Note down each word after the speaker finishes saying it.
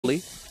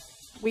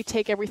We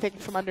take everything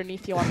from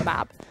underneath you on the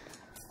map.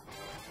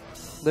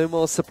 No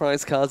more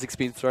surprise cards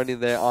being thrown in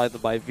there either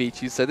by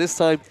Vici. So this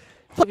time,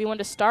 everyone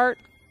to start.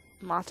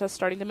 Mata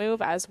starting to move,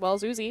 as well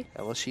as Uzi.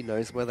 Well, she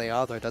knows where they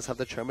are, though. Does have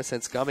the Tremor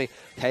Sense coming.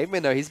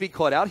 Caveman, though, he's been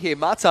caught out here.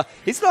 Mata,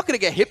 he's not going to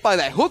get hit by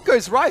that. Hook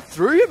goes right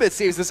through him, it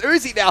seems. As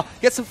Uzi now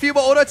gets a few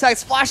more auto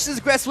attacks, flashes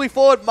aggressively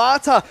forward.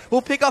 Mata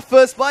will pick up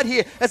first blood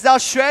here. As now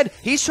Shred,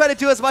 he's trying to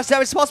do as much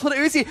damage as possible to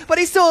Uzi, but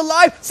he's still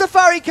alive.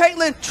 Safari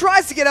Caitlyn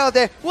tries to get out of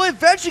there. Will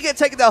eventually get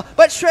taken down,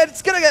 but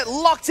Shred's going to get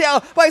locked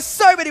out by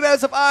so many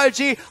members of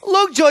RNG.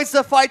 Lung joins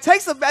the fight,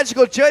 takes the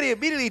magical journey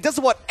immediately.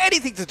 Doesn't want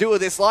anything to do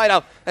with this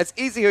lineup. As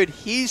Easyhood,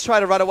 he's trying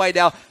to run away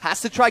now.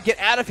 Has to try and get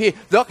out of here.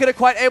 Not going to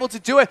quite able to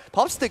do it.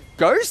 Pops the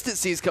ghost it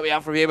sees coming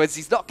out from here, but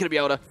he's not going to be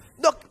able to.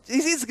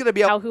 He's going to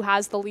be able. Who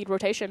has the lead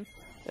rotation?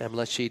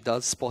 She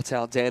does spot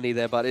out Danny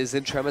there, but is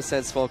in Tremor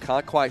Sense form.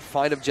 Can't quite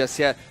find him just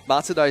yet.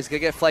 Martin, though, is going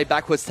to get flayed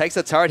backwards. Takes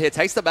the turret here.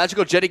 Takes the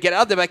magical jetty. Get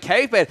out there. But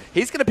Caveman,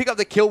 he's going to pick up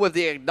the kill with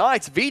the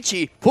Ignite.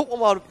 Vici put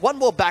one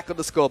more back on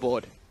the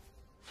scoreboard.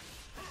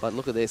 But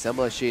look at this.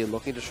 She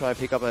looking to try and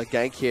pick up a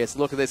gank here. So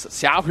look at this.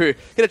 Xiaohu going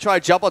to try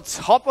and jump on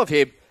top of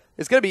him.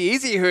 It's going to be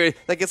Easy Who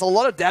that gets a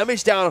lot of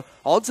damage down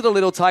onto the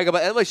little tiger,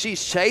 but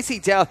she's chasing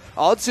down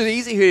onto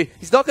Easy Who.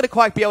 He's not going to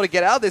quite be able to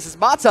get out of this. As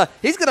Mata,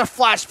 he's going to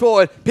flash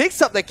forward,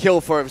 picks up the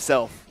kill for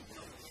himself.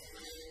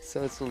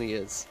 Certainly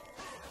is.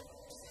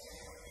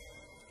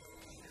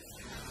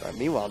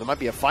 Meanwhile, there might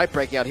be a fight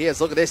breaking out here.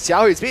 So look at this.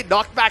 Xiaohu's been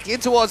knocked back in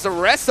towards the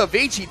rest of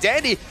Vici.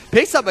 Dandy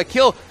picks up a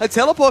kill. A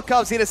teleport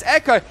comes in as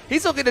Echo.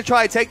 He's looking to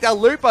try and take down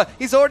Looper.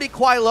 He's already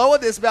quite low on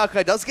this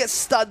Maokai. Does get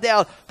stunned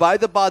down by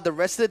the Bard. The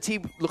rest of the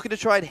team looking to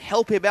try and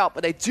help him out,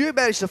 but they do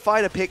manage to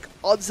find a pick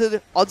onto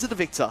the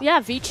Victor. Yeah,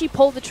 Vici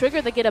pulled the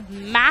trigger. They get a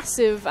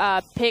massive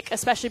pick,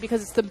 especially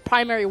because it's the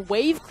primary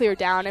wave clear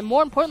down. And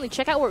more importantly,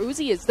 check out where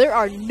Uzi is. There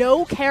are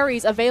no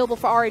carries available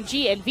for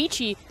RNG, and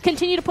Vici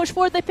continue to push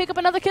forward. They pick up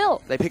another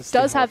kill. They pick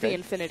does have the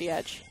Infinity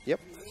Edge. Yep.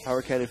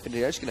 Hurricane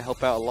Infinity Edge going to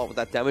help out a lot with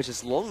that damage.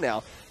 It's Long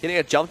now getting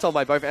a jumped on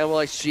by both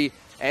MLXG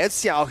and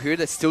Xiaohu.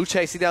 They're still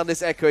chasing down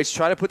this Echo. He's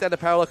trying to put down the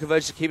parallel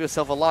conversion to keep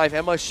himself alive.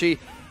 MLXG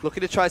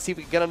looking to try and see if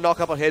we can get a knock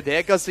up on here.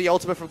 There goes the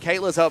ultimate from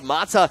Caitlyn's up.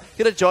 Mata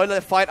going to join the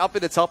fight up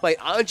in the top lane.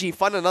 RNG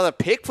find another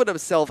pick for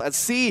themselves and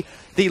see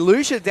the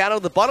Lucian down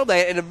on the bottom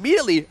lane, and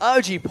immediately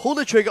RNG pull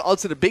the trigger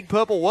onto the big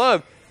purple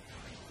worm.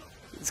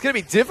 It's going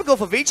to be difficult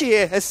for Vici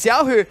here as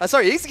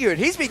Xiaohu,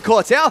 he's been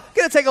caught out.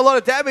 Going to take a lot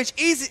of damage.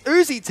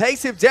 Uzi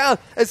takes him down,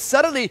 and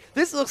suddenly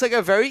this looks like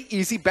a very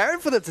easy Baron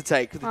for them to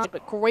take.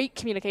 But great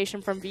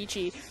communication from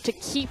Vici to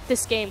keep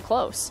this game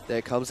close.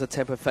 There comes a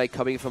Temper Fake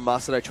coming from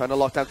Masato, trying to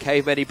lock down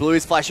Caveman. He blew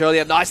his flash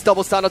earlier. Nice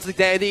double stun onto the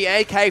Dandy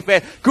and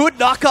Caveman. Good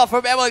knockup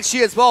from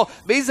MLXG as well.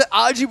 Means that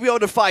RG will be able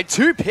to find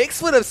 2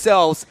 picks for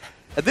themselves.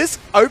 And this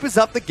opens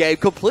up the game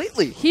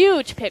completely.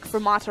 Huge pick for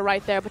Mata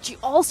right there, but you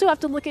also have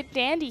to look at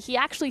Dandy. He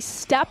actually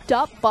stepped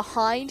up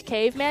behind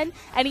Caveman,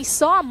 and he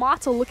saw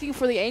Mata looking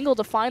for the angle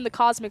to find the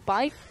Cosmic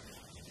Bite.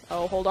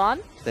 Oh, hold on.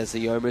 There's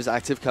the Yomu's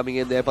active coming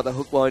in there, but the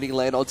hook won't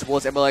land on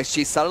towards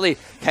MLXG. Suddenly,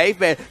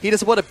 Caveman, he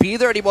doesn't want to be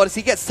there anymore as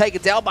he gets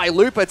taken down by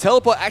Looper.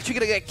 Teleport actually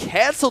going to get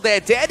cancelled there.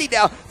 Dandy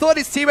now thought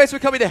his teammates were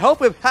coming to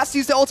help him. Has to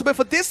use the ultimate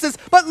for distance,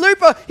 but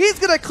Looper, he's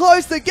going to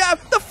close the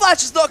gap. The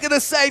flash is not going to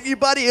save you,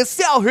 buddy. As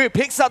Xiaohu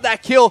picks up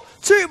that kill.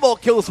 2 more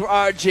kills for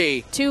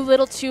RNG. Too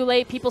little, too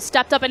late. People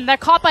stepped up, and they're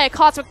caught by a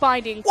Cosmic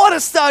Binding. What a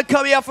start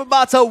coming out from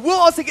Mata.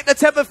 Will also get the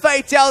Temper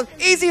Fate down.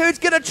 Easyhood's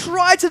going to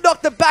try to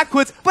knock them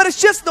backwards, but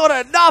it's just not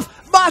enough.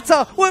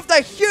 Mata with the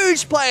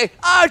huge play.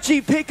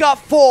 RG pick up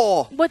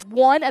 4. With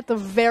 1 at the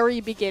very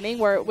beginning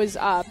where it was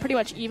pretty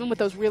much even with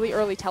those really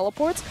early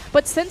teleports.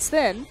 But since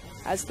then,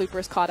 as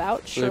Looper's caught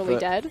out, surely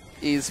dead.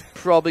 He's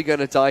probably going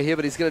to die here,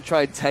 but he's going to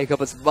try and take up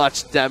as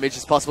much damage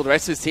as possible. The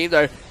rest of his team,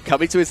 though,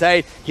 coming to his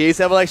aid. Here's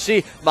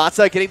MLXG.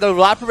 Mata getting the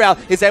wrap around.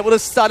 Is able to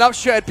stun up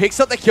Shred.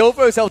 Picks up the kill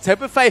for himself.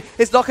 Temper Fate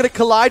is not going to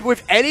collide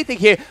with anything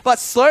here, but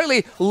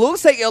slowly,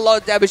 Lung's taking a lot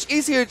of damage.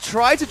 Easier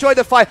trying to join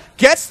the fight.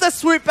 Gets the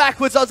swoop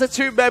backwards onto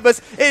 2 members.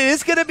 It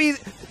is going to be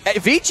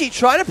Vici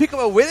trying to pick up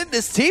a win in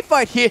this team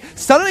fight here.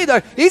 Suddenly,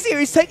 though,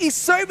 he's taking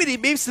so many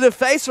memes to the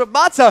face from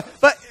Mata,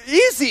 but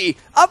Easy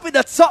up in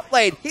the top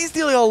lane. He's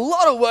dealing a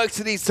lot of work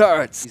to these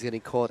turrets. He's getting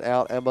caught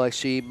out.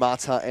 MLXG,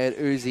 Mata, and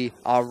Uzi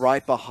are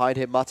right behind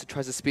him. Mata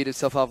tries to speed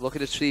himself up, looking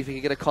to see if he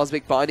can get a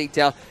Cosmic Binding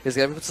down. He's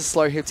going to be able to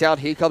slow him down.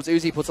 Here comes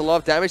Uzi, puts a lot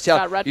of damage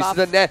down. Uses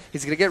the net.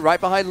 He's going to get right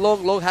behind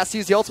Long. Long has to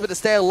use the ultimate to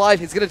stay alive.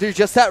 He's going to do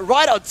just that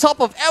right on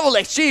top of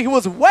MLXG, who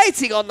was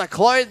waiting on the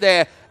clone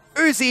there.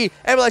 Uzi,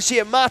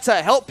 MLXG, and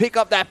Mata help pick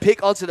up that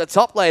pick onto the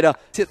top laner.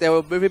 They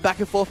were moving back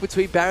and forth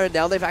between Baron.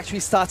 Now they've actually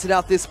started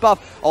out this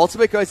buff.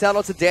 Ultimate goes down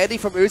onto Dandy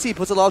from Uzi.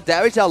 Puts a lot of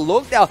damage down.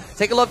 Long now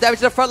taking a lot of damage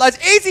to the front lines.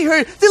 Easy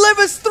Who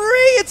delivers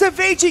 3 into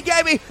Vici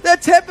Gaming. The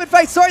Tempered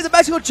Fate, the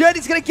magical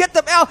journey's going to get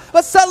them out.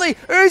 But suddenly,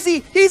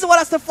 Uzi, he's the one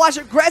who has to flash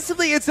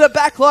aggressively into the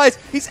back lines.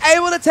 He's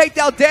able to take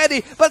down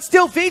Dandy. But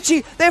still,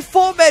 Vici, they're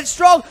 4 men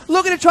strong.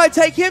 Looking to try and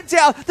take him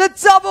down. The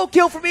double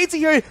kill from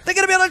Easy Who. They're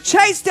going to be able to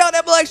chase down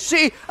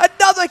MLXG.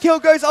 Another kill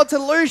goes on to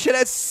Lucian,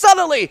 and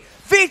suddenly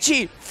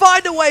Vici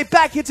find a way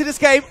back into this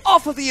game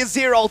off of the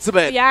Azir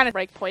ultimate. Yeah, and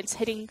breakpoints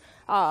hitting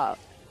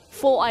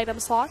full item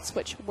slots,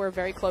 which we're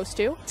very close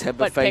to,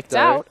 but picked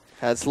out.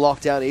 Has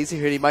locked down easy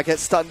here. He might get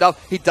stunned up.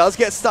 He does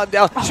get stunned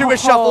down. Super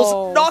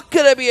Shuffle's not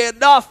going to be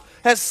enough.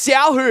 As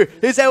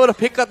Xiaohu is able to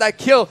pick up that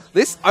kill.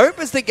 This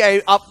opens the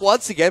game up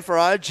once again for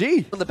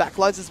RNG. On the back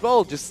lines as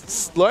well, just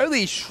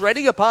slowly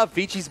shredding apart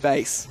Vici's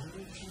base.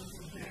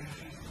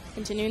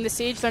 Continuing the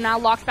siege, they're now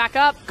locked back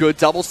up. Good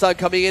double stun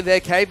coming in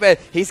there, Caveman.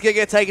 He's going to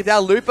get taken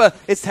down. Looper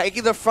is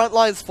taking the front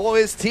lines for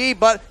his team,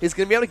 but he's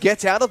going to be able to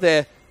get out of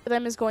there. For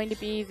them is going to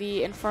be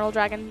the Infernal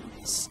Dragon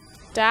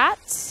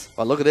stats.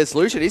 Oh, look at this.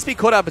 Lucian, he's been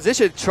caught out of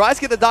position. Tries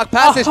to get the Dark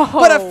Passage.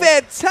 What a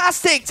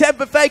fantastic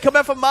temper fade coming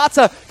out from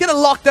Mata. Going to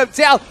lock them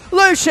down.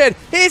 Lucian,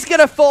 he's going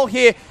to fall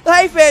here.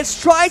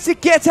 Hayfan's trying to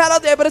get out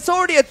of there, but it's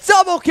already a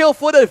double kill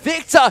for the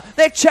Victor.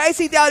 They're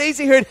chasing down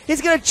EasyHoon. He's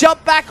going to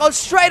jump back on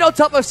straight on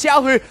top of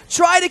Xiaohu,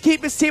 trying to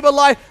keep his team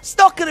alive. It's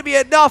not going to be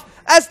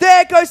enough. As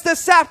there goes the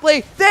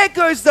Sapling, there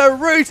goes the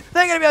Root.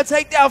 They're going to be able to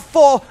take down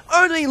 4.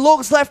 Only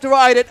Looks left to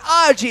right, and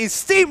RNG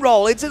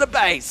steamroll into the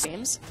base.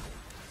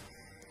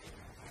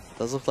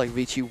 Does look like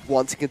Vici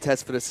wants to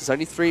contest for this. There's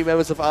only 3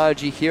 members of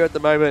RNG here at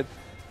the moment.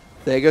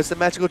 There goes the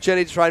magical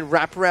journey to try and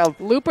wrap around.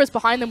 Looper's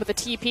behind them with a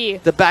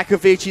TP. The back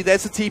of Vici.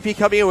 There's the TP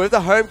coming in with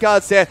the home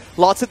guards there.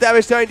 Lots of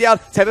damage going down.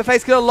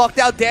 Temperface's going to lock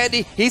down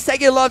Dandy. He's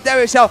taking a lot of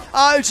damage now.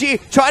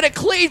 RNG trying to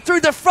clean through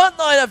the front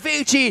line of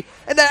Vici.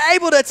 And they're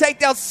able to take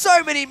down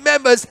so many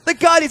members. The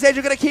Guardian's Edge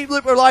are going to keep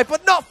Looper alive,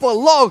 but not for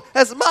long.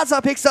 As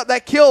Mata picks up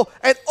that kill.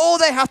 And all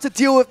they have to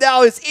deal with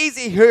now is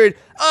EasyHoon.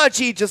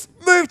 RNG just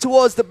moved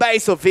towards the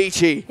base of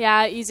Vici.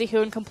 Yeah,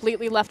 EasyHoon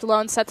completely left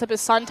alone, sets up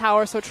his Sun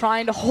Tower, so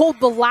trying to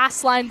hold the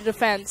last line of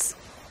defense.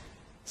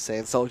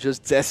 Sand Soldiers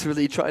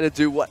desperately trying to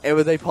do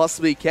whatever they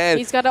possibly can.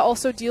 He's got to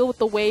also deal with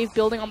the wave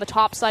building on the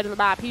top side of the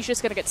map. He's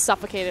just going to get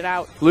suffocated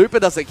out. Looper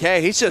doesn't care.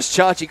 He's just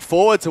charging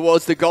forward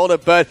towards the Golden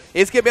Bird.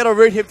 He's going to be able to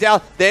root him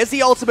down. There's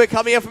the ultimate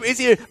coming out from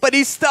Uzi, but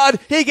he's stunned.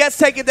 He gets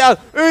taken down.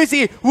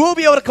 Uzi will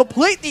be able to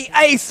complete the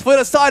ace for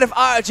the side of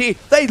RNG.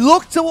 They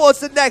look towards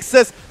the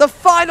Nexus. The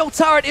final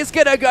turret is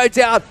going to go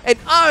down, and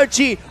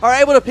RNG are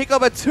able to pick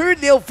up a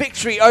 2-0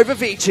 victory over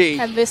Vici.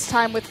 And this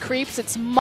time with creeps, it's